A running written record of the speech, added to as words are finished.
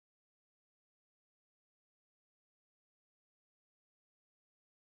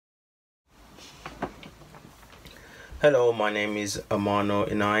Hello, my name is Amarno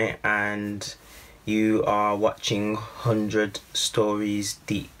Inai and you are watching 100 Stories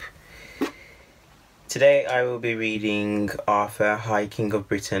Deep. Today I will be reading Arthur, High King of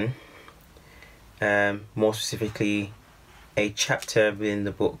Britain, more specifically a chapter within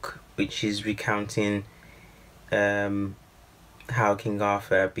the book which is recounting how King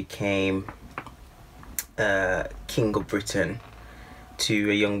Arthur became King of Britain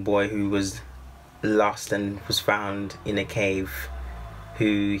to a young boy who was lost and was found in a cave,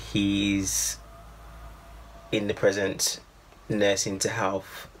 who he's in the present nursing to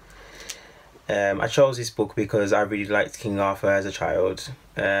health. I chose this book because I really liked King Arthur as a child.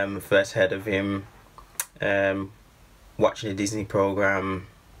 First heard of him watching the Disney program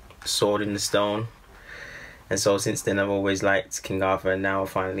Sword in the Stone, and so since then I've always liked King Arthur, and now I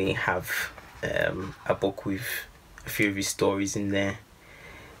finally have a book with a few of his stories in there.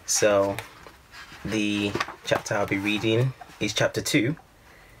 So the chapter I'll be reading is chapter 2,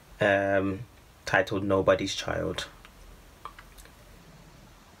 titled Nobody's Child.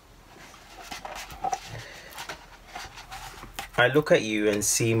 I look at you and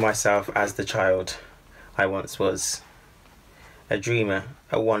see myself as the child I once was, a dreamer,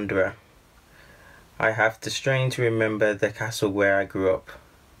 a wanderer. I have to strain to remember the castle where I grew up,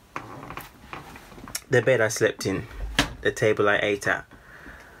 the bed I slept in, the table I ate at.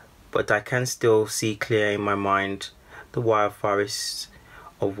 But I can still see clear in my mind the wild forests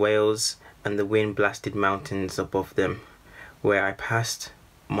of Wales and the wind-blasted mountains above them, where I passed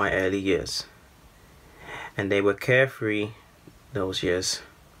my early years. And they were carefree, those years.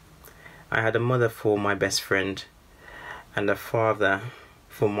 I had a mother for my best friend, and a father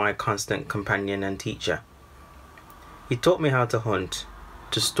for my constant companion and teacher. He taught me how to hunt,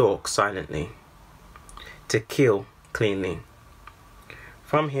 to stalk silently, to kill cleanly.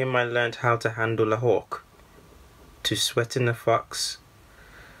 From him I learned how to handle a hawk, to sweeten a fox,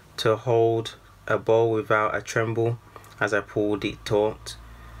 to hold a bow without a tremble as I pulled it taut,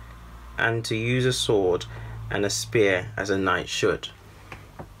 and to use a sword and a spear as a knight should.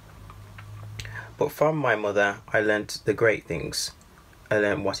 But from my mother I learnt the great things. I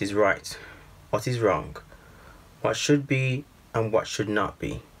learnt what is right, what is wrong, what should be and what should not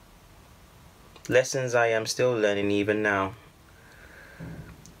be. Lessons I am still learning even now.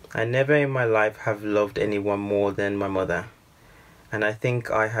 I never in my life have loved anyone more than my mother, and I think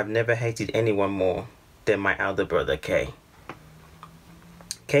I have never hated anyone more than my elder brother Kay.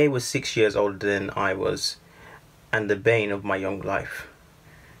 Kay was 6 years older than I was, and the bane of my young life.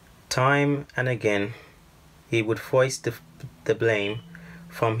 Time and again he would foist the blame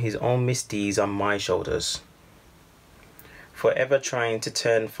from his own misdeeds on my shoulders, forever trying to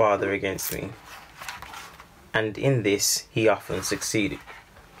turn father against me, and in this he often succeeded.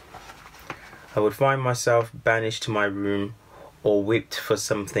 I would find myself banished to my room or whipped for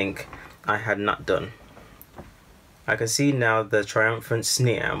something I had not done. I can see now the triumphant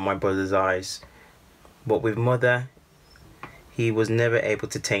sneer in my brother's eyes, but with mother he was never able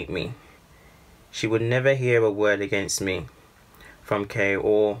to take me. She would never hear a word against me from Kay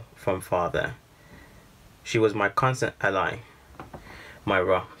or from father. She was my constant ally, my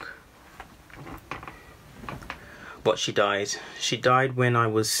rock. But she died. She died when I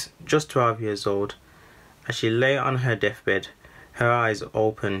was just 12 years old. As she lay on her deathbed, her eyes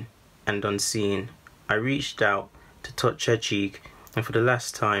open and unseeing, I reached out to touch her cheek, and for the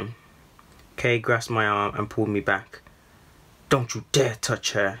last time, Kay grasped my arm and pulled me back. "Don't you dare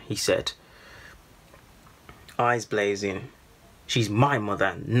touch her," he said, eyes blazing. "She's my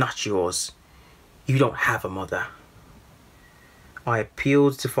mother, not yours. You don't have a mother." I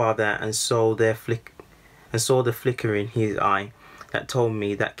appealed to father and saw the flicker in his eye that told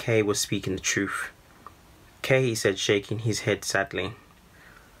me that Kay was speaking the truth. "Kay," he said, shaking his head sadly,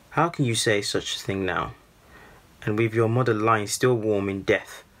 "how can you say such a thing now, and with your mother lying still warm in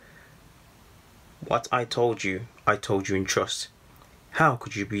death? What I told you in trust. How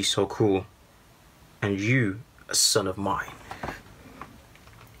could you be so cruel? And you, a son of mine."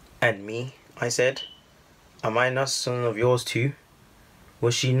 "And me?" I said. "Am I not son of yours too?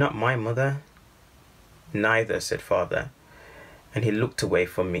 Was she not my mother?" "Neither," said father, and he looked away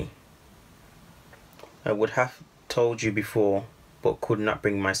from me. I would have told you before, but could not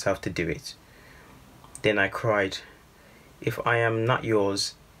bring myself to do it. Then I cried, "If I am not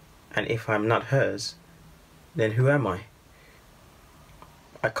yours, and if I am not hers, then who am I?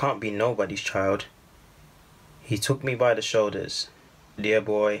 I can't be nobody's child." He took me by the shoulders. "Dear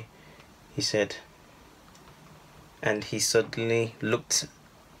boy," he said, and he suddenly looked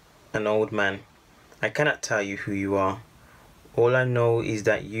an old man. "I cannot tell you who you are, All I know is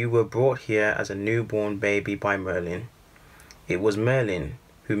that you were brought here as a newborn baby by Merlin. It was Merlin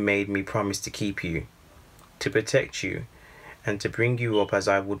who made me promise to keep you, to protect you, and to bring you up as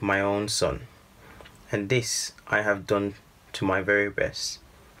I would my own son. And this I have done to my very best.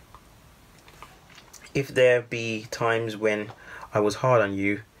 If there be times when I was hard on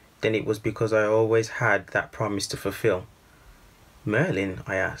you, then it was because I always had that promise to fulfill. Merlin?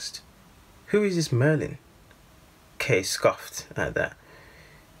 I asked. Who is this Merlin? Kay scoffed at that.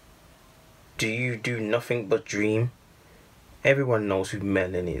 Do you do nothing but dream? Everyone knows who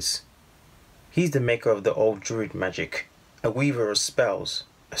Merlin is. He's the maker of the old druid magic, a weaver of spells,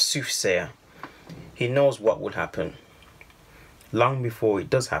 a soothsayer. He knows what would happen, long before it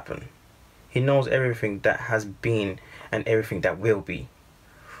does happen. He knows everything that has been and everything that will be.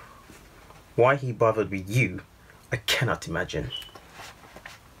 Why he bothered with you, I cannot imagine.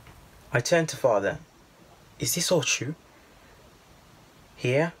 I turned to father. Is this all true?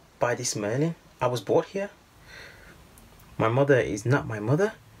 Here, by this Merlin, I was brought here? My mother is not my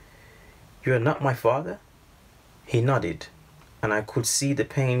mother? You are not my father? He nodded, and I could see the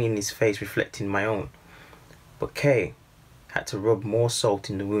pain in his face reflecting my own. But Kay had to rub more salt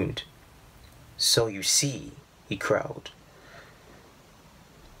in the wound. So you see, he growled.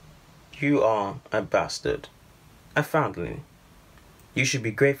 You are a bastard, a foundling. You should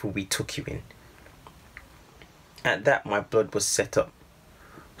be grateful we took you in. At that my blood was set up.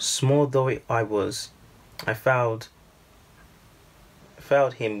 Small though I was, I fouled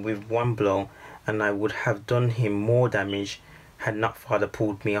him with one blow, and I would have done him more damage had not father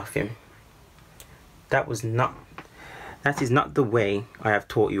pulled me off him. That is not the way I have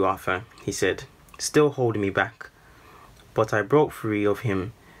taught you, Arthur, he said, still holding me back. But I broke free of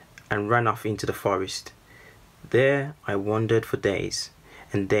him and ran off into the forest. There I wandered for days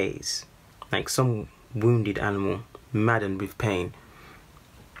and days, like some wounded animal, maddened with pain.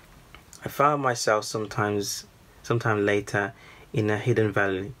 I found myself sometime later in a hidden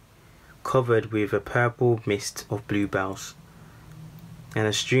valley, covered with a purple mist of bluebells, and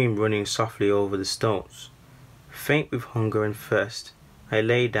a stream running softly over the stones. Faint with hunger and thirst, I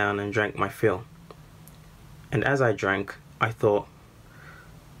lay down and drank my fill. And as I drank, I thought,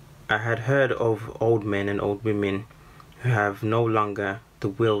 I had heard of old men and old women who have no longer the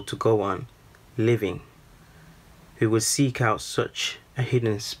will to go on living, who would seek out such a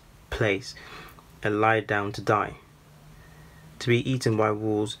hidden place and lie down to die, to be eaten by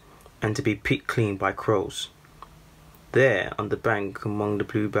wolves and to be picked clean by crows. There on the bank among the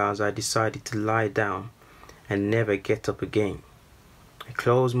bluebells I decided to lie down and never get up again. I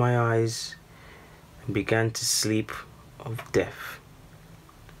closed my eyes and began to sleep of death.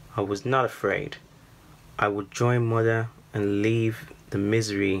 I was not afraid. I would join mother and leave the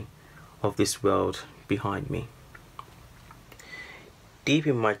misery of this world behind me. Deep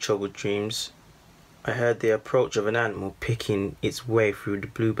in my troubled dreams, I heard the approach of an animal picking its way through the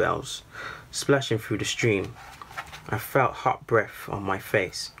bluebells, splashing through the stream. I felt hot breath on my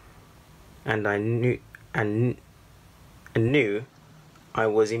face, and I knew I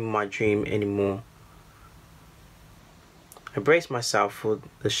was in my dream anymore. I braced myself for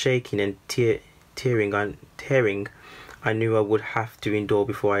the shaking and tearing I knew I would have to endure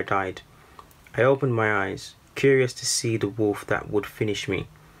before I died. I opened my eyes, curious to see the wolf that would finish me.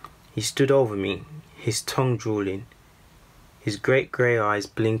 He stood over me, his tongue drooling, his great grey eyes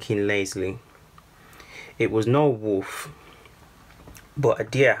blinking lazily. It was no wolf, but a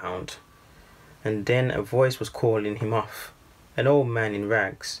deerhound. And then a voice was calling him off. An old man in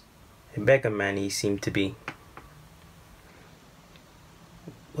rags, a beggar man he seemed to be,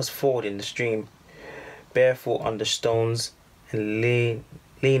 was fording the stream, barefoot on the stones and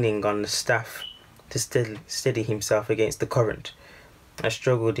leaning on the staff to steady himself against the current. I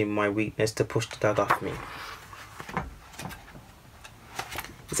struggled in my weakness to push the dog off me.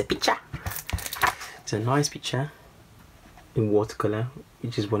 It's a picture. It's a nice picture in watercolour,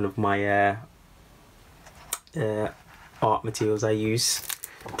 which is one of my art materials I use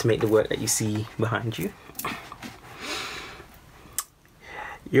to make the work that you see behind you.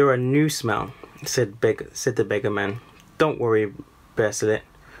 You're a new smell, said the beggar man. Don't worry, Bercelet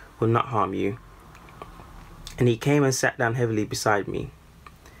will not harm you. And he came and sat down heavily beside me.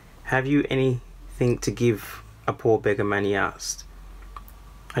 Have you anything to give a poor beggar man, he asked.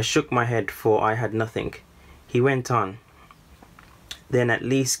 I shook my head, for I had nothing. He went on. Then at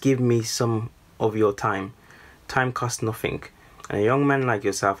least give me some of your time. Time costs nothing, and a young man like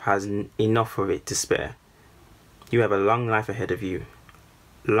yourself has enough of it to spare. You have a long life ahead of you.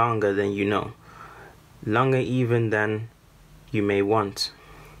 Longer than you know, longer even than you may want.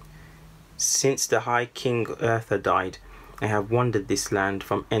 Since the High King Arthur died, I have wandered this land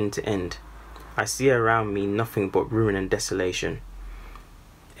from end to end. I see around me nothing but ruin and desolation.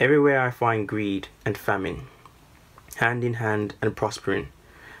 Everywhere I find greed and famine, hand in hand and prospering.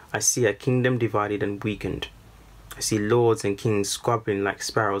 I see a kingdom divided and weakened. I see lords and kings squabbling like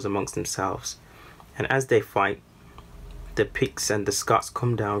sparrows amongst themselves. And as they fight, the Picts and the Scots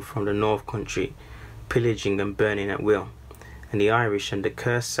come down from the north country, pillaging and burning at will. And the Irish and the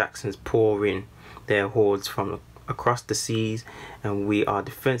cursed Saxons pour in their hordes from across the seas, and we are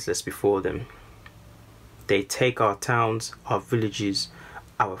defenseless before them. They take our towns, our villages,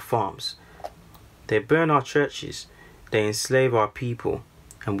 our farms. They burn our churches, they enslave our people,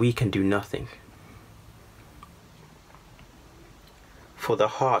 and we can do nothing. For the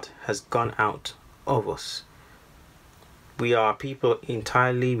heart has gone out of us. We are a people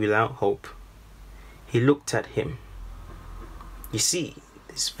entirely without hope. He looked at him. You see,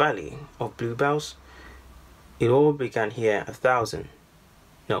 this valley of bluebells, it all began here 2,000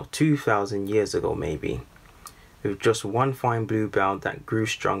 years ago maybe, with just one fine bluebell that grew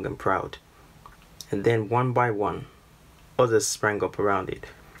strong and proud. And then one by one, others sprang up around it,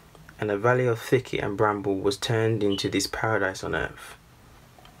 and a valley of thicket and bramble was turned into this paradise on earth.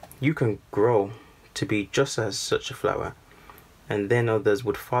 You can grow to be just as such a flower, and then others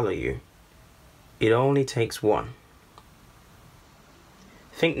would follow you. It only takes one.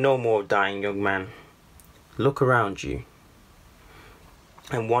 Think no more of dying, young man. Look around you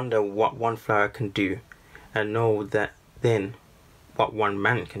and wonder what one flower can do, and know that then what one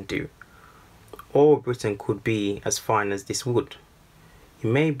man can do. All Britain could be as fine as this wood. You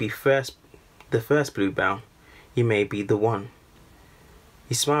may be the first bluebell, you may be the one.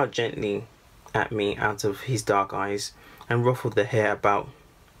 He smiled gently at me out of his dark eyes and ruffled the hair about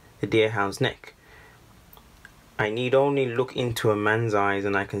the deerhound's neck. I need only look into a man's eyes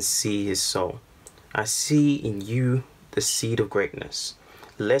and I can see his soul. I see in you the seed of greatness.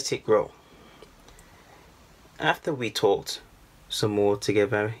 Let it grow. After we talked some more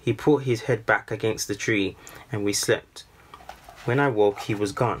together, he put his head back against the tree and we slept. When I woke, he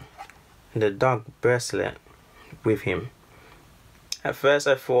was gone, and the dog Bercelet with him. At first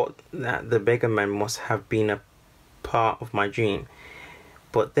I thought that the beggar man must have been a part of my dream,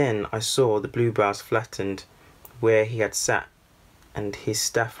 but then I saw the bluebells flattened where he had sat and his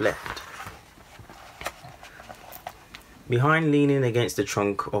staff left. Behind, leaning against the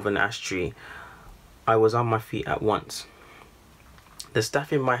trunk of an ash tree, I was on my feet at once, the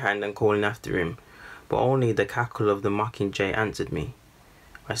staff in my hand and calling after him, but only the cackle of the mockingjay answered me.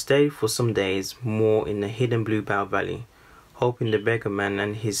 I stayed for some days more in the hidden bluebell valley, hoping the beggar man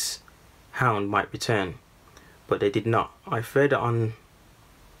and his hound might return, but they did not. I fed on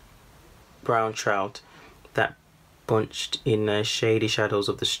brown trout that bunched in the shady shadows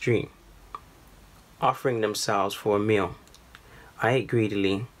of the stream, offering themselves for a meal. I ate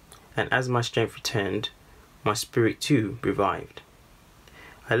greedily, and as my strength returned, my spirit too revived.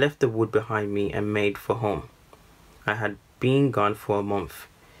 I left the wood behind me and made for home. I had been gone for a month,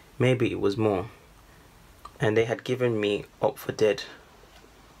 maybe it was more, and they had given me up for dead.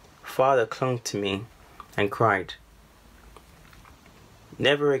 Father clung to me and cried.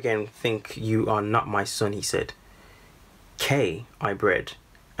 Never again think you are not my son, he said. Kay I bred,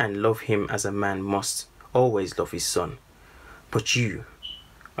 and love him as a man must always love his son. But you,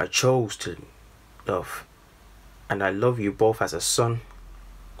 I chose to love, and I love you both as a son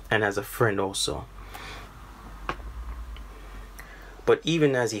and as a friend also. But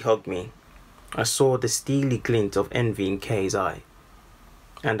even as he hugged me, I saw the steely glint of envy in Kay's eye,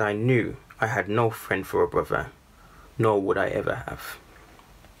 and I knew I had no friend for a brother, nor would I ever have.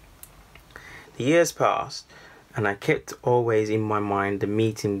 The years passed, and I kept always in my mind the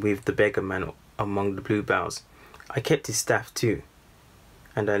meeting with the beggar man among the bluebells. I kept his staff too,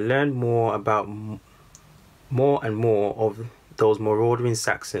 and I learned more and more of those marauding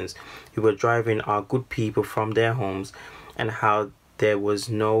Saxons who were driving our good people from their homes, and how there was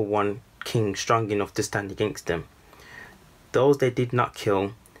no one king strong enough to stand against them. Those they did not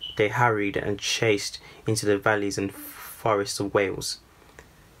kill, they harried and chased into the valleys and forests of Wales.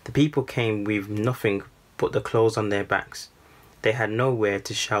 The people came with nothing but the clothes on their backs. They had nowhere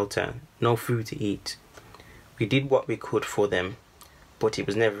to shelter, no food to eat. We did what we could for them, but it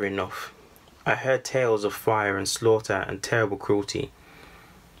was never enough. I heard tales of fire and slaughter and terrible cruelty.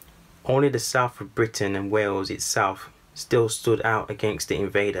 Only the south of Britain and Wales itself still stood out against the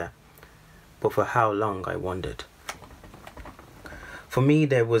invader, but for how long, I wondered. For me,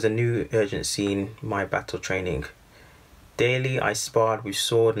 there was a new urgency in my battle training. Daily I sparred with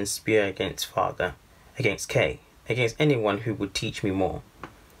sword and spear against Father, against Kay, against anyone who would teach me more.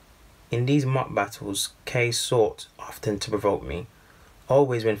 In these mock battles, Kay sought often to provoke me,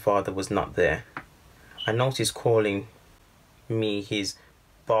 always when father was not there. I noticed calling me his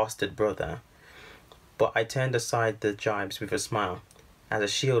bastard brother, but I turned aside the jibes with a smile, as a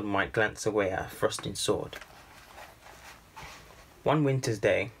shield might glance away at a thrusting sword. One winter's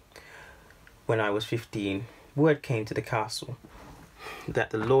day, when I was 15, word came to the castle that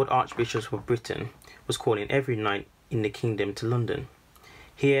the Lord Archbishop of Britain was calling every knight in the kingdom to London.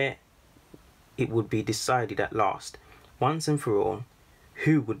 Here it would be decided at last, once and for all,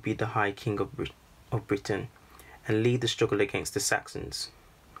 who would be the High King of Britain and lead the struggle against the Saxons.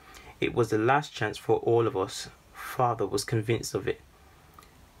 It was the last chance for all of us. Father was convinced of it.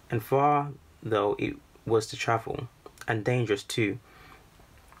 And far though it was to travel, and dangerous too,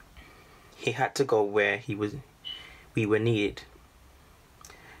 he had to go where we were needed.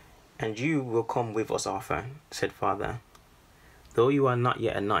 "And you will come with us, Arthur," said father. "Though you are not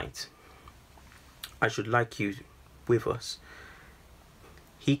yet a knight, I should like you with us."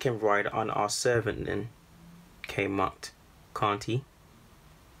 "He can ride on our servant then," Kay mocked. "Can't he?"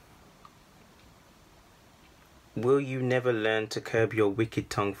 "Will you never learn to curb your wicked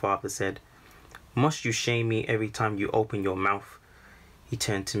tongue?" father said. "Must you shame me every time you open your mouth?" He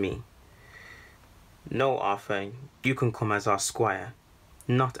turned to me. "No, Arthur, you can come as our squire,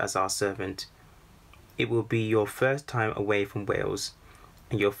 not as our servant. It will be your first time away from Wales,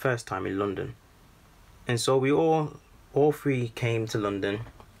 and your first time in London." And so we all three came to London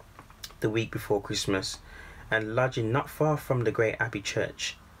the week before Christmas, and lodging not far from the great Abbey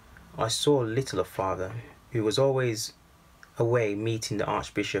Church. I saw little of father, who was always away meeting the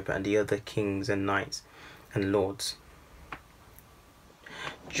Archbishop and the other kings and knights and lords.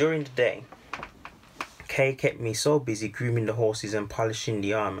 During the day, Kay kept me so busy grooming the horses and polishing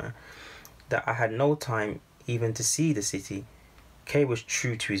the armour that I had no time even to see the city. Kay was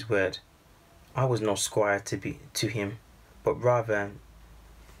true to his word. I was no squire to him, but rather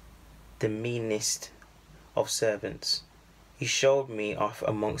the meanest of servants. He showed me off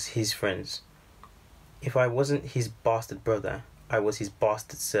amongst his friends. If I wasn't his bastard brother, I was his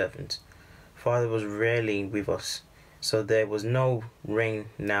bastard servant. Father was rarely with us, so there was no rein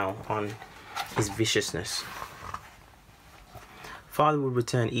now on his viciousness. Father would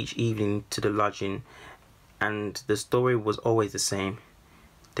return each evening to the lodging, and the story was always the same.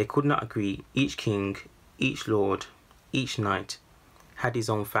 They could not agree. Each king, each lord, each knight had his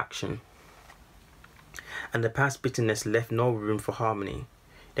own faction, and the past bitterness left no room for harmony.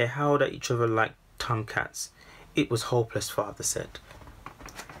 They howled at each other like tomcats. It was hopeless, father said.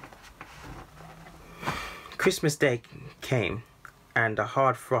 Christmas Day came, and a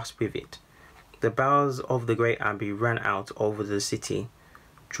hard frost with it. The bells of the great abbey ran out over the city,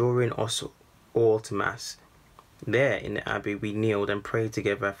 drawing us all to mass. There in the abbey we kneeled and prayed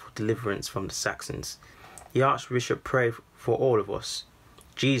together for deliverance from the Saxons. The Archbishop prayed for all of us.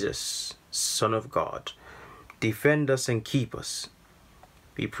 "Jesus, Son of God, defend us and keep us.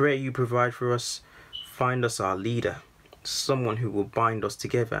 We pray you provide for us. Find us our leader, someone who will bind us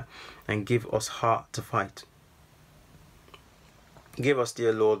together and give us heart to fight. Give us,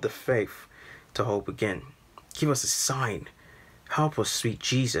 dear Lord, the faith to hope again. Give us a sign. Help us, sweet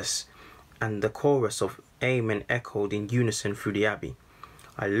Jesus." And the chorus of amen echoed in unison through the abbey.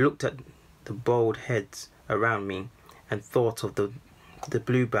 I looked at the bowed heads around me and thought of the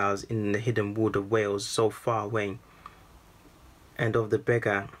bluebells in the hidden wood of Wales so far away, and of the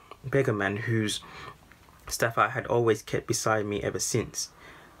beggar man whose staff I had always kept beside me ever since.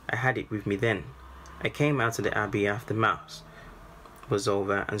 I had it with me then. I came out of the abbey after mass was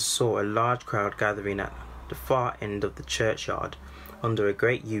over and saw a large crowd gathering at the far end of the churchyard under a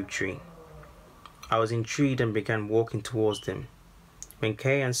great yew tree. I was intrigued and began walking towards them, when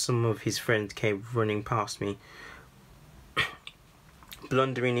Kay and some of his friends came running past me,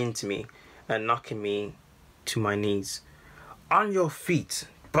 blundering into me and knocking me to my knees. "On your feet,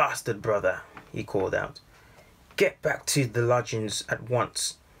 bastard brother," he called out. "Get back to the lodgings at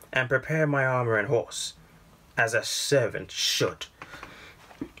once and prepare my armour and horse, as a servant should.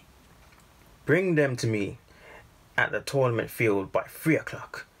 Bring them to me at the tournament field by 3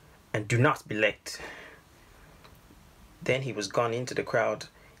 o'clock, and do not be late." Then he was gone into the crowd,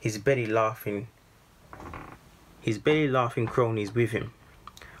 his belly laughing cronies with him.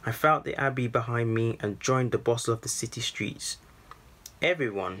 I felt the abbey behind me and joined the bustle of the city streets.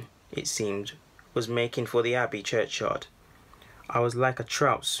 Everyone, it seemed, was making for the abbey churchyard. I was like a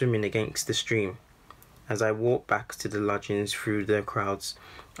trout swimming against the stream as I walked back to the lodgings through the crowds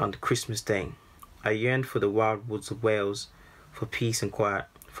on the Christmas Day. I yearned for the wild woods of Wales, for peace and quiet,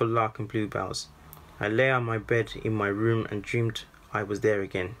 for lark and bluebells. I lay on my bed in my room and dreamed I was there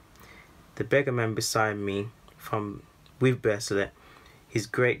again, the beggarman beside me with Bercelet, his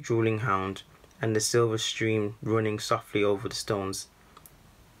great drooling hound, and the silver stream running softly over the stones,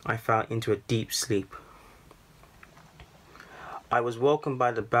 I fell into a deep sleep. I was woken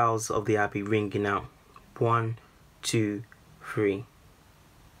by the bells of the abbey ringing out. 1, 2, 3.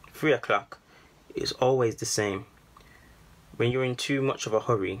 3 o'clock. It's always the same. When you're in too much of a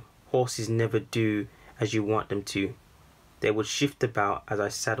hurry, horses never do as you want them to. They would shift about as I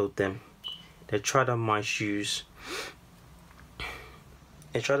saddled them. They trod on my shoes,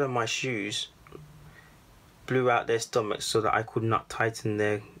 blew out their stomachs so that I could not tighten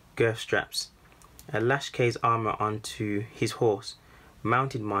their girth straps. I lashed Kay's armour onto his horse,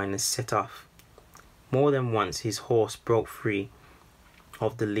 mounted mine and set off. More than once his horse broke free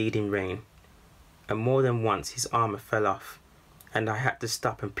of the leading rein, and more than once his armour fell off, and I had to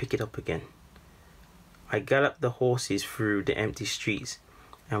stop and pick it up again. I galloped the horses through the empty streets,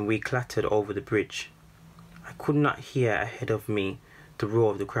 and we clattered over the bridge. I could not hear ahead of me the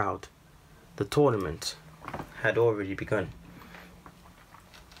roar of the crowd. The tournament had already begun.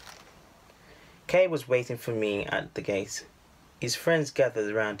 Kay was waiting for me at the gate. His friends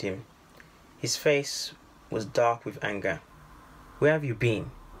gathered around him. His face was dark with anger. "Where have you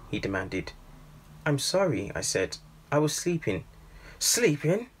been?" he demanded. "I'm sorry," I said. "I was sleeping."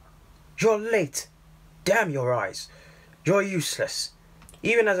 "Sleeping? You're late. Damn your eyes. You're useless.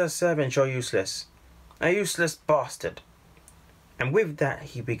 Even as a servant, you're useless. A useless bastard." And with that,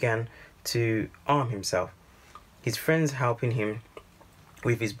 he began to arm himself, his friends helping him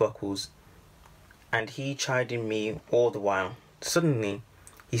with his buckles, and he chiding me all the while. Suddenly,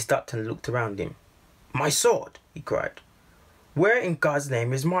 he stopped and looked around him. "My sword!" he cried. "Where in God's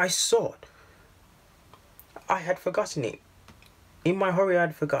name is my sword?" I had forgotten it. In my hurry, I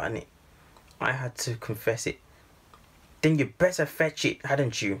had forgotten it. I had to confess it. "Then you better fetch it,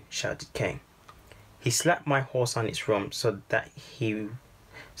 hadn't you?" shouted Kay. He slapped my horse on its rump so that he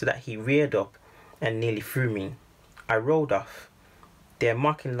reared up and nearly threw me. I rolled off, their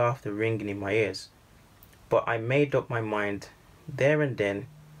mocking laughter ringing in my ears. But I made up my mind there and then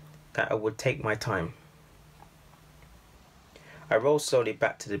that I would take my time. I rode slowly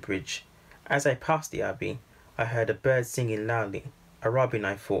back to the bridge. As I passed the abbey, I heard a bird singing loudly. A robin,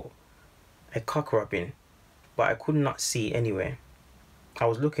 I thought. A cock robin, but I could not see anywhere. I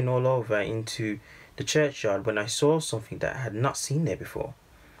was looking all over into the churchyard when I saw something that I had not seen there before.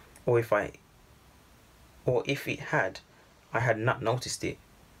 Or if it had, I had not noticed it.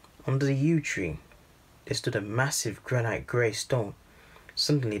 Under the yew tree, there stood a massive granite grey stone.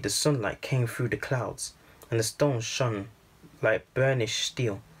 Suddenly the sunlight came through the clouds, and the stone shone like burnished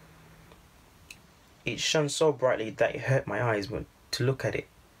steel. It shone so brightly that it hurt my eyes to look at it.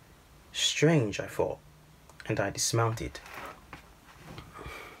 Strange, I thought, and I dismounted.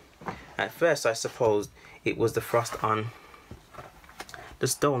 At first I supposed it was the frost on the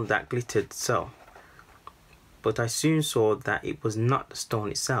stone that glittered so, but I soon saw that it was not the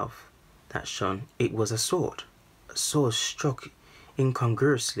stone itself that shone. It was a sword struck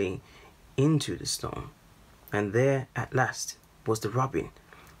incongruously into the stone, and there at last was the robin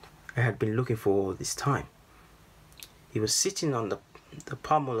I had been looking for all this time. He was sitting on the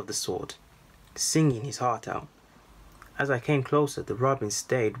pommel of the sword, singing his heart out. As I came closer, the robin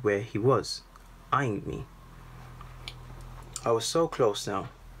stayed where he was, eyeing me. I was so close now,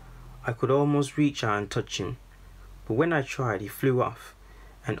 I could almost reach out and touch him, but when I tried, he flew off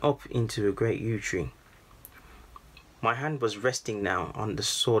and up into a great yew tree. My hand was resting now on the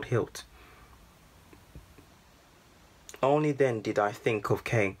sword hilt. Only then did I think of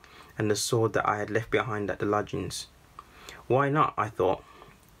Kay and the sword that I had left behind at the lodgings. Why not, I thought.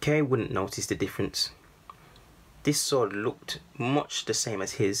 Kay wouldn't notice the difference. This sword looked much the same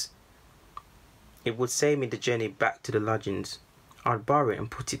as his. It would save me the journey back to the lodgings. I'd borrow it and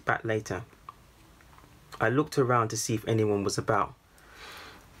put it back later. I looked around to see if anyone was about.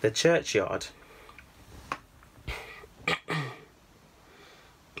 The churchyard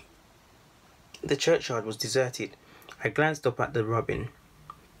was deserted. I glanced up at the robin.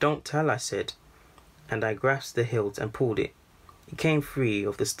 "Don't tell," I said, and I grasped the hilt and pulled it. It came free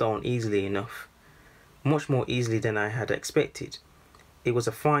of the stone easily enough, much more easily than I had expected. It was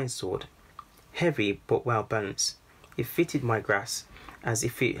a fine sword, heavy but well balanced. It fitted my grasp as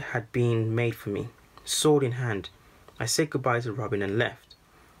if it had been made for me. Sword in hand, I said goodbye to Robin and left.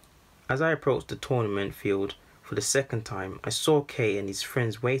 As I approached the tournament field for the second time, I saw Kay and his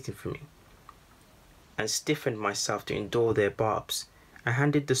friends waiting for me, and stiffened myself to endure their barbs. I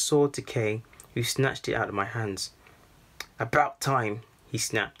handed the sword to Kay, who snatched it out of my hands. "About time," he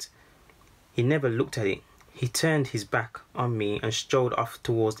snapped. He never looked at it. He turned his back on me and strode off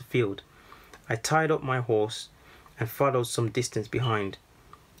towards the field. I tied up my horse and followed some distance behind.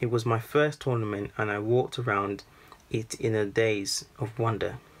 It was my first tournament and I walked around it in a daze of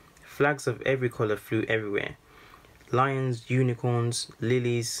wonder. Flags of every colour flew everywhere. Lions, unicorns,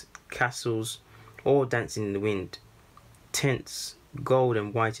 lilies, castles, all dancing in the wind. Tents, gold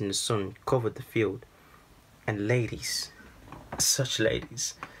and white in the sun, covered the field. And ladies, such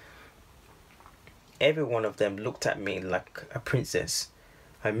ladies. Every one of them looked at me like a princess.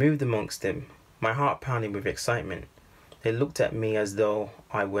 I moved amongst them, my heart pounding with excitement. They looked at me as though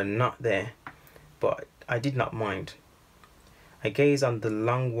I were not there, but I did not mind. I gazed on the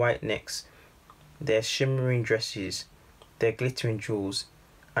long white necks, their shimmering dresses, their glittering jewels,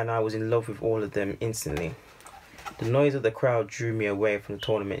 and I was in love with all of them instantly. The noise of the crowd drew me away from the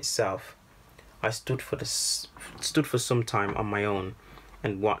tournament itself. I stood for some time on my own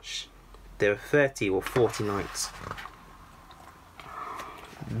and watched. There were 30 or 40 knights,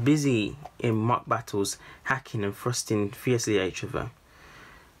 busy in mock battles, hacking and thrusting fiercely at each other.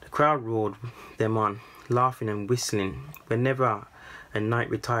 The crowd roared them on, laughing and whistling whenever a knight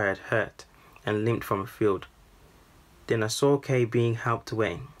retired hurt and limped from a field. Then I saw Kay being helped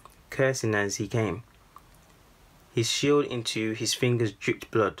away, cursing as he came. His shield into his fingers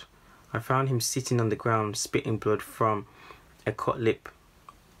dripped blood. I found him sitting on the ground, spitting blood from a cut lip.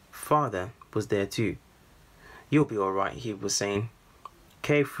 Father was there too. "You'll be all right," he was saying.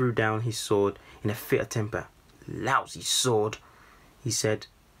 Kay threw down his sword in a fit of temper. "Lousy sword," he said.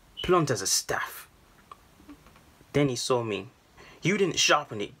 "Blunt as a staff." Then he saw me. "You didn't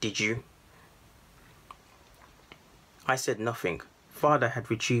sharpen it, did you?" I said nothing. Father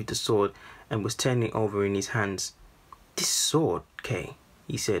had retrieved the sword and was turning it over in his hands. "This sword, Kay,"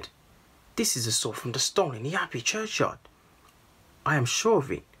 he said. "This is a sword from the stone in the Abbey churchyard. I am sure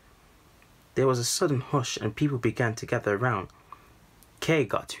of it." There was a sudden hush and people began to gather around. Kay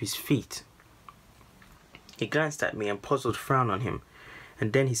got to his feet. He glanced at me and a puzzled frown on him,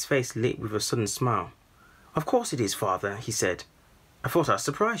 and then his face lit with a sudden smile. "Of course it is, Father," he said. "I thought I'd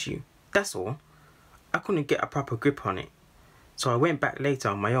surprise you, that's all. I couldn't get a proper grip on it, so I went back later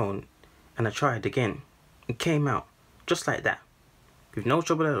on my own and I tried again. It came out, just like that, with no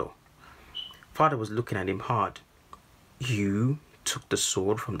trouble at all." Father was looking at him hard. "You took the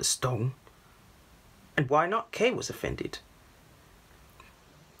sword from the stone?" "And why not?" Kay was offended.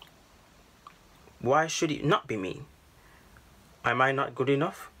 "Why should it not be me? Am I not good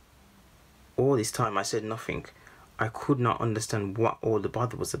enough?" All this time I said nothing. I could not understand what all the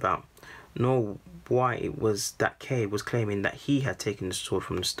bother was about, nor why it was that Kay was claiming that he had taken the sword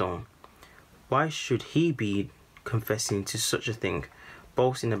from the stone. Why should he be confessing to such a thing,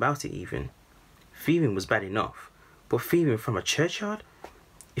 boasting about it even? Thieving was bad enough, but thieving from a churchyard?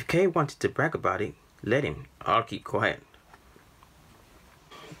 If Kay wanted to brag about it, let him. I'll keep quiet.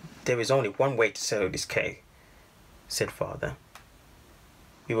 "There is only one way to settle this, Kay," said Father.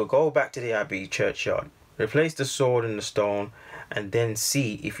 "We will go back to the Abbey churchyard, replace the sword in the stone, and then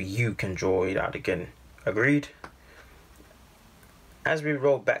see if you can draw it out again. Agreed?" As we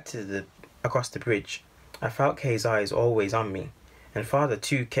rode back across the bridge, I felt Kay's eyes always on me, and Father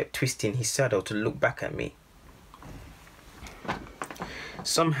too kept twisting his saddle to look back at me.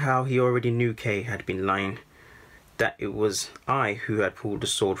 Somehow he already knew Kay had been lying, that it was I who had pulled the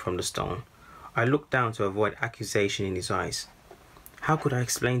sword from the stone. I looked down to avoid accusation in his eyes. How could I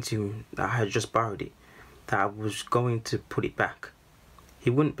explain to him that I had just borrowed it, that I was going to put it back?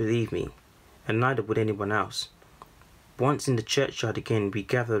 He wouldn't believe me, and neither would anyone else. Once in the churchyard again, we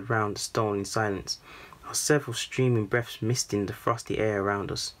gathered round the stone in silence, our several streaming breaths misting the frosty air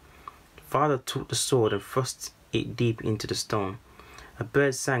around us. Father took the sword and thrust it deep into the stone. A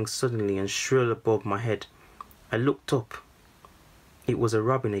bird sang suddenly and shrill above my head. I looked up. It was a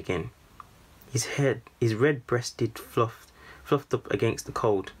robin again. His red-breasted fluffed up against the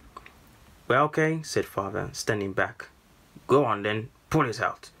cold. "Well, Kay," said Father, standing back. "Go on then, pull it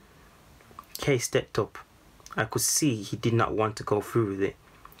out." Kay stepped up. I could see he did not want to go through with it,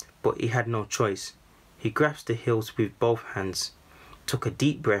 but he had no choice. He grasped the hilts with both hands, took a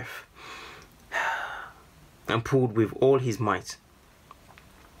deep breath, and pulled with all his might.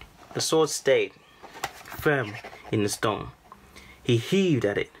 The sword stayed firm in the stone. He heaved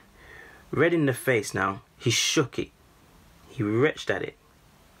at it. Red in the face now, he shook it. He wrenched at it.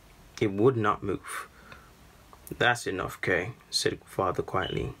 It would not move. "That's enough, Kay," said Father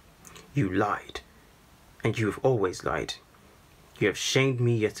quietly. "You lied, and you have always lied. You have shamed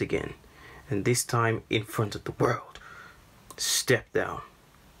me yet again, and this time in front of the world. Step down."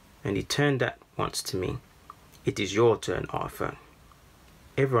 And he turned at once to me. "It is your turn, Arthur.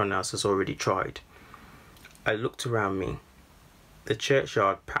 Everyone else has already tried." I looked around me. The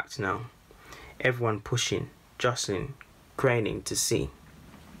churchyard packed now. everyone pushing, jostling, craning to see.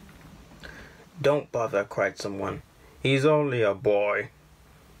 "Don't bother," cried someone. "He's only a boy."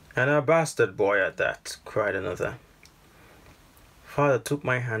 "And a bastard boy at that," cried another. Father took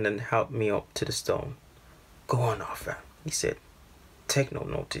my hand and helped me up to the stone. "Go on, Arthur," he said. "Take no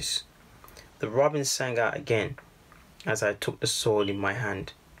notice." The robin sang out again as I took the sword in my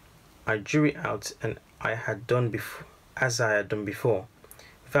hand. I drew it out and as I had done before,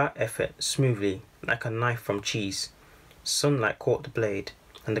 without effort, smoothly, like a knife from cheese. Sunlight caught the blade,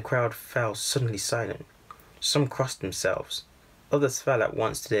 and the crowd fell suddenly silent. Some crossed themselves, others fell at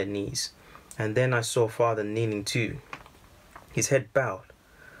once to their knees, and then I saw Father kneeling too, his head bowed.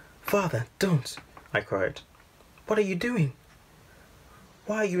 "Father, don't!" I cried. "What are you doing?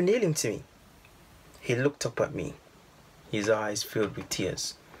 Why are you kneeling to me?" He looked up at me, his eyes filled with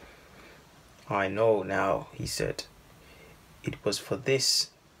tears. "I know now," he said. "It was for this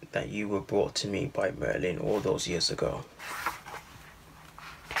that you were brought to me by Merlin all those years ago."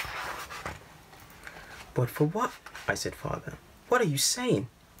 "But for what?" I said. "Father, what are you saying?"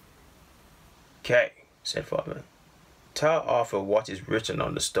 "Kay," said Father, "tell Arthur what is written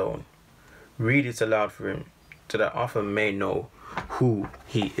on the stone. Read it aloud for him, so that Arthur may know who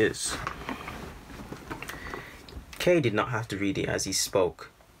he is." Kay did not have to read it as he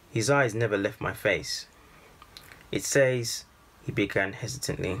spoke. His eyes never left my face. "It says," he began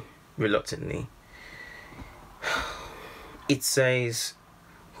hesitantly, reluctantly. "It says,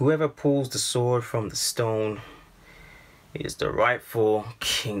 whoever pulls the sword from the stone is the rightful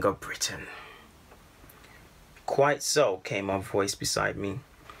King of Britain." "Quite so," came a voice beside me.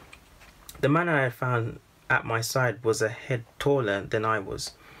 The man I had found at my side was a head taller than I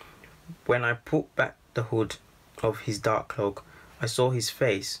was. When I pulled back the hood of his dark cloak, I saw his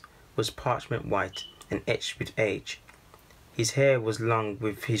face was parchment white and etched with age. His hair was long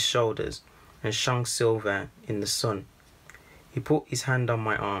with his shoulders and shone silver in the sun. He put his hand on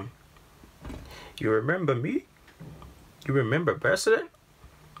my arm. "You remember me? You remember Bercelet?"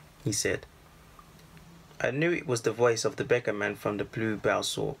 he said. I knew it was the voice of the beggar man from the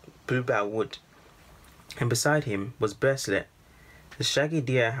Bluebough Wood, and beside him was Bercelet, the shaggy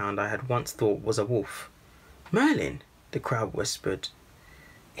deerhound I had once thought was a wolf. "Merlin!" the crowd whispered.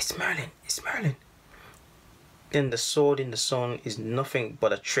 "It's Merlin! It's Merlin!" "Then the sword in the sun is nothing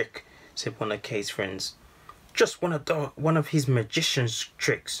but a trick," said one of Kay's friends. "Just one of his magician's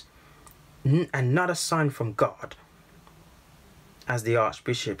tricks, and not a sign from God, as the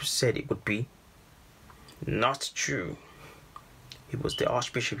Archbishop said it would be." "Not true." It was the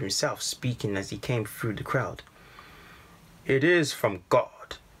Archbishop himself speaking as he came through the crowd. "It is from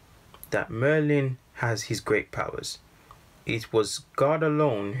God that Merlin has his great powers. It was God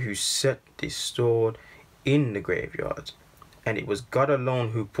alone who set this sword in the graveyard, and it was God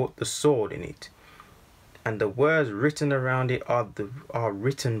alone who put the sword in it, and the words written around it are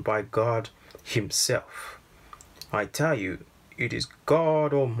written by God himself. I tell you, it is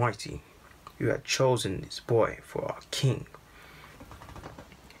God Almighty who had chosen this boy for our king."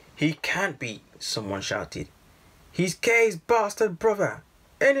 "He can't be," someone shouted. "He's Kay's bastard brother.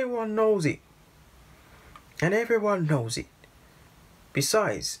 Anyone knows it. And everyone knows it.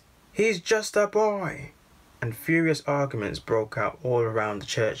 Besides, he's just a boy." And furious arguments broke out all around the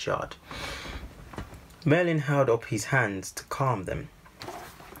churchyard. Merlin held up his hands to calm them.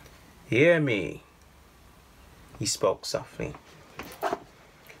 "Hear me," he spoke softly,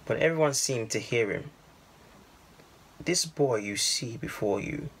 but everyone seemed to hear him. "This boy you see before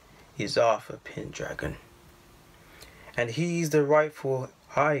you is Arthur Pendragon, and he is the rightful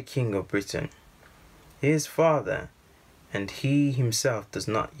High King of Britain. His father, and he himself does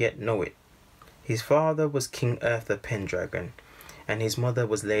not yet know it. His father was King Arthur Pendragon, and his mother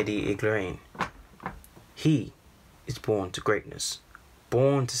was Lady Igraine. He is born to greatness,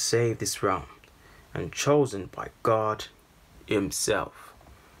 born to save this realm, and chosen by God himself.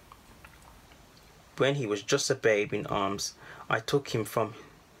 When he was just a babe in arms, I took him from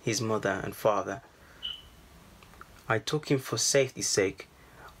his mother and father. I took him for safety's sake.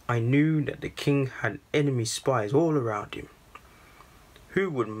 I knew that the king had enemy spies all around him. Who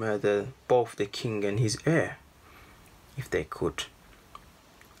would murder both the king and his heir, if they could?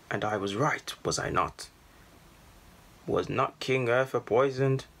 And I was right, was I not? Was not King Arthur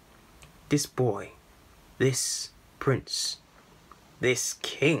poisoned? This boy, this prince, this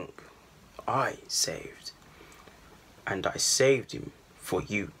king, I saved. And I saved him for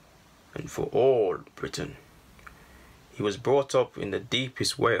you and for all Britain. He was brought up in the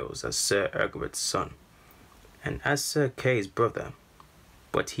deepest Wales as Sir Egbert's son, and as Sir Kay's brother,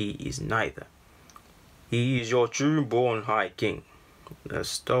 but he is neither. He is your true-born High King, the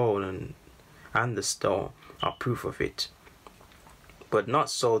stolen and the stone are proof of it. But not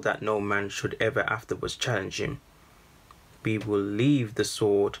so that no man should ever afterwards challenge him. We will leave the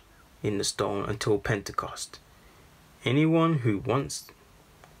sword in the stone until Pentecost. Anyone who wants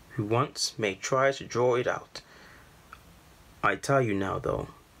may try to draw it out. I tell you now, though,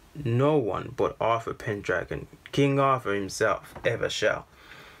 no one but Arthur Pendragon, King Arthur himself, ever shall.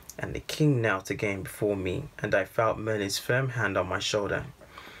 And the king knelt again before me, and I felt Merlin's firm hand on my shoulder.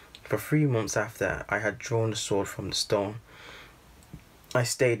 For 3 months after I had drawn the sword from the stone, I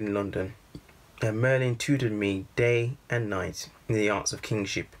stayed in London, and Merlin tutored me day and night in the arts of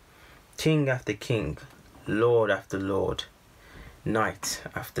kingship. King after king, lord after lord, knight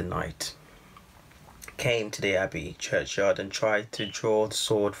after knight, came to the abbey churchyard and tried to draw the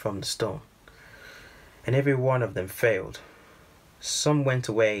sword from the stone, and every one of them failed. Some went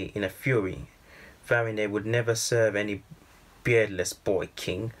away in a fury, vowing they would never serve any beardless boy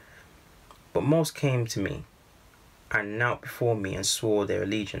king, but most came to me and knelt before me and swore their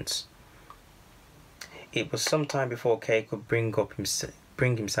allegiance. It was some time before Kay could bring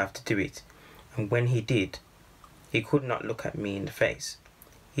himself to do it, and when he did, he could not look at me in the face.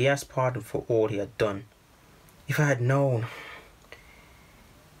 He asked pardon for all he had done. If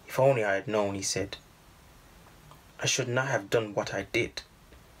only I had known, he said. I should not have done what I did.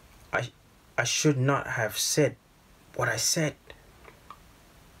 I should not have said what I said.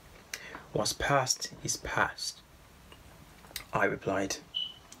 What's past is past, I replied.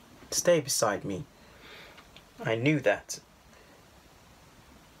 Stay beside me. I knew that.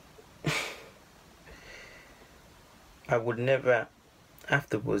 I would never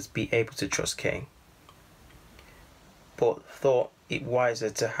afterwards be able to trust Kay, but thought it wiser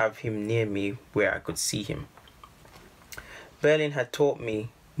to have him near me where I could see him. Berlin had taught me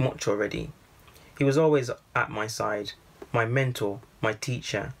much already. He was always at my side, my mentor, my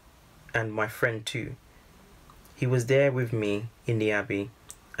teacher, and my friend too. He was there with me in the abbey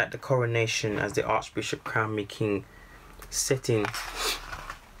at the coronation as the Archbishop crowned me king, setting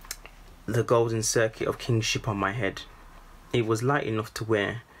the golden circuit of kingship on my head. It was light enough to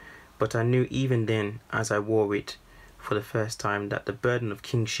wear, but I knew even then, as I wore it for the first time, that the burden of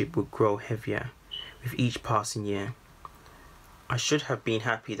kingship would grow heavier with each passing year. I should have been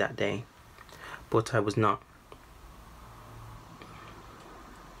happy that day, but I was not.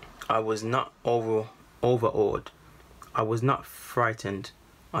 I was not overawed. I was not frightened.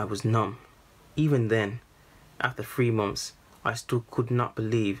 I was numb. Even then, after 3 months, I still could not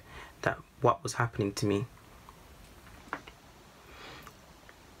believe that what was happening to me.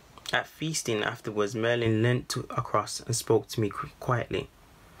 At feasting afterwards, Merlin leant across and spoke to me quietly.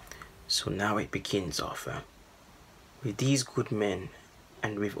 So now it begins, Arthur. With these good men,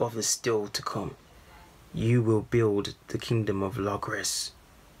 and with others still to come, you will build the kingdom of Logres,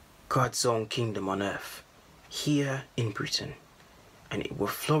 God's own kingdom on earth, here in Britain, and it will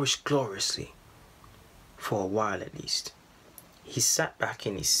flourish gloriously, for a while at least. He sat back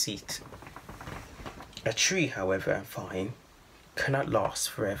in his seat. A tree, however fine, cannot last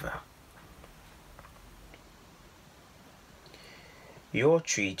forever. Your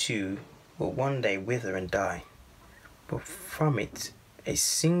tree too will one day wither and die, but from it a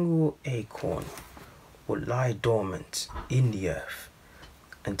single acorn will lie dormant in the earth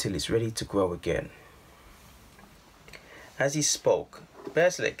until it's ready to grow again. As he spoke,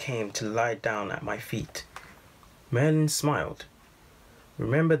 Bercelet came to lie down at my feet. Merlin smiled.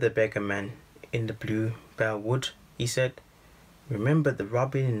 Remember the beggar man in the bluebell wood, he said. Remember the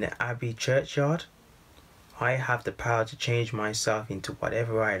robin in the abbey churchyard? I have the power to change myself into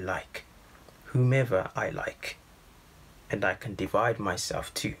whatever I like, whomever I like, and I can divide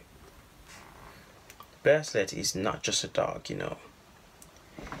myself too. Bercelet is not just a dog, you know.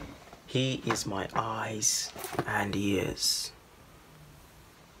 He is my eyes and ears.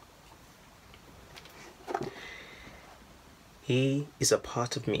 He is a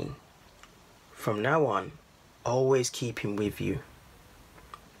part of me. From now on, always keep him with you.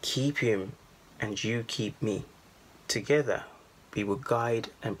 Keep him and you keep me. Together, we will guide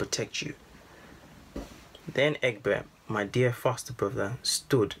and protect you. Then Egbert, my dear foster brother,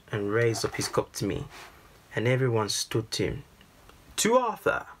 stood and raised up his cup to me, and everyone stood to him. To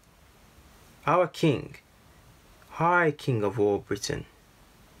Arthur, our king, high king of all Britain.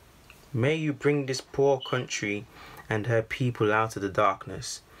 May you bring this poor country and her people out of the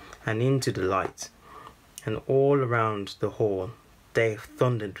darkness and into the light. And all around the hall they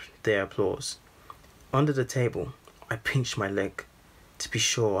thundered their applause. Under the table I pinched my leg to be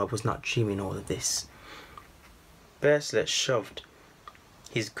sure I was not dreaming all of this. Bercelet shoved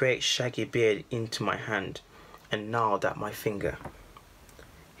his great shaggy beard into my hand and gnawed at my finger.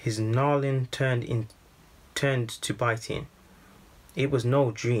 his gnarling turned to biting. It was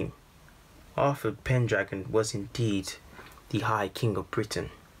no dream. Arthur Pendragon was indeed the High King of Britain.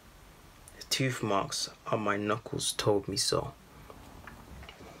 The tooth marks on my knuckles told me so.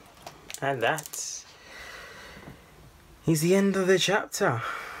 And that is the end of the chapter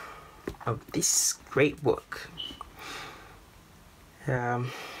of this great book.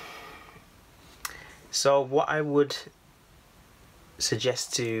 So what I would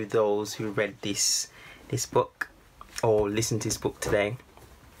suggest to those who read this book or listen to this book today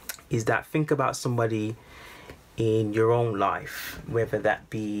is that think about somebody in your own life, whether that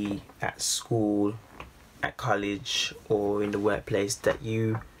be at school, at college, or in the workplace, that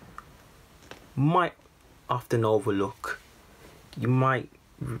you might often overlook. You might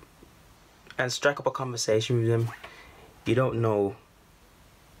and strike up a conversation with them. You don't know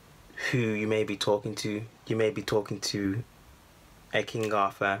who you may be talking to. You may be talking to a King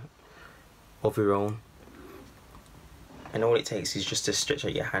Arthur of your own, and all it takes is just to stretch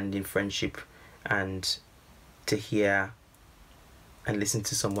out your hand in friendship and to hear and listen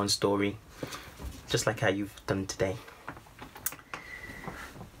to someone's story, just like how you've done today.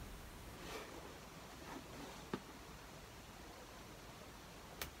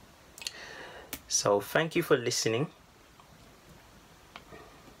 So thank you for listening.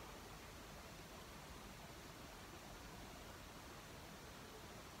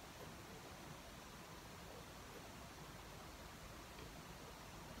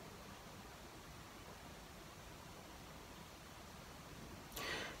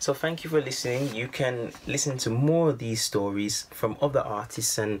 So thank you for listening. You can listen to more of these stories from other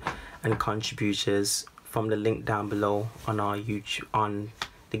artists and contributors from the link down below on our YouTube, on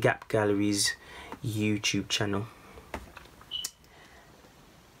the Gap Gallery's YouTube channel.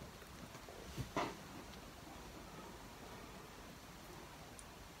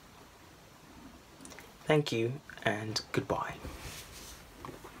 Thank you and goodbye.